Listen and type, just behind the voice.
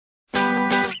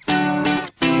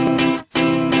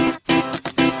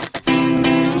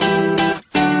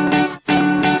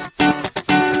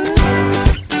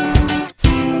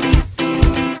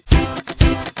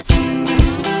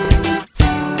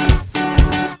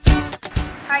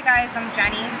guys, I'm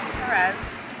Perez,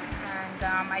 and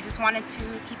I just wanted to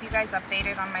keep you guys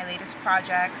updated on my latest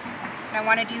projects, and I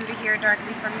wanted you to hear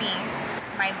directly from me.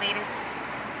 My latest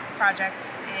project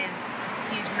is this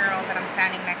huge mural that I'm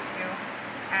standing next to,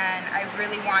 and I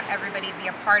really want everybody to be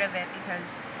a part of it because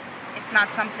it's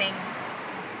not something,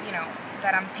 you know,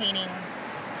 that I'm painting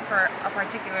for a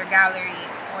particular gallery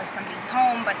or somebody's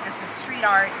home, but this is street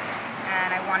art,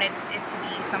 and I wanted it to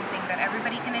be something that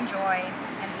everybody can enjoy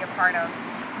and be a part of.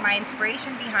 My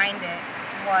inspiration behind it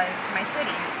was my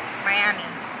city, Miami.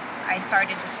 I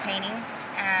started this painting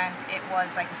and it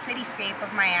was like a cityscape of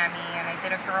Miami, and I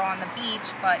did a girl on the beach,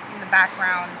 but in the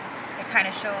background it kind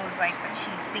of shows like that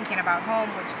she's thinking about home,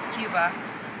 which is Cuba.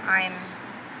 I'm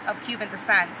of Cuban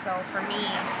descent, so for me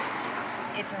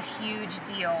it's a huge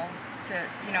deal to,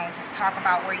 you know, just talk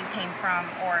about where you came from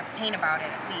or paint about it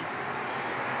at least.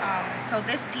 So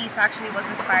this piece actually was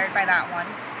inspired by that one,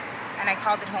 and I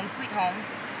called it Home Sweet Home.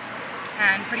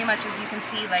 And pretty much, as you can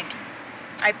see, like,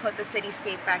 I put the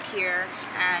cityscape back here,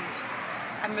 and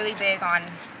I'm really big on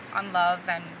love,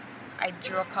 and I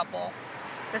drew a couple.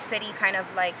 The city kind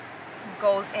of like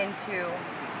goes into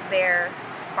their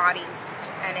bodies,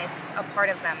 and it's a part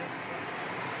of them.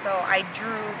 So I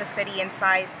drew the city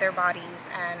inside their bodies,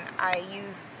 and I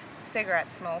used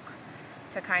cigarette smoke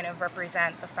to kind of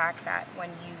represent the fact that when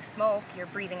you smoke, you're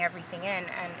breathing everything in,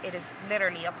 and it is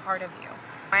literally a part of you.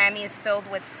 Miami is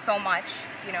filled with so much,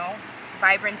 you know,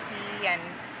 vibrancy and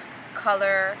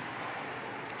color,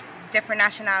 different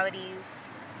nationalities,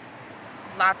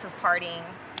 lots of partying.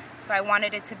 So I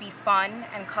wanted it to be fun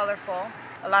and colorful.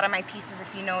 A lot of my pieces,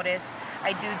 if you notice,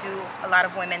 I do a lot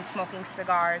of women smoking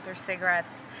cigars or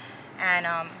cigarettes, and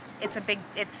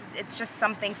it's just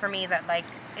something for me that, like,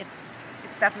 it's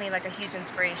definitely like a huge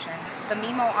inspiration. The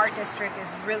MiMo Art District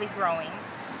is really growing.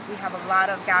 We have a lot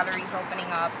of galleries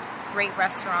opening up, great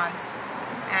restaurants,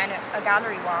 and a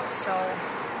gallery walk. So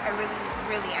I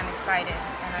really am excited,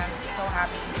 and I'm so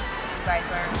happy that you guys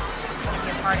are going to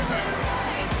be a part of it.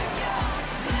 Thank you.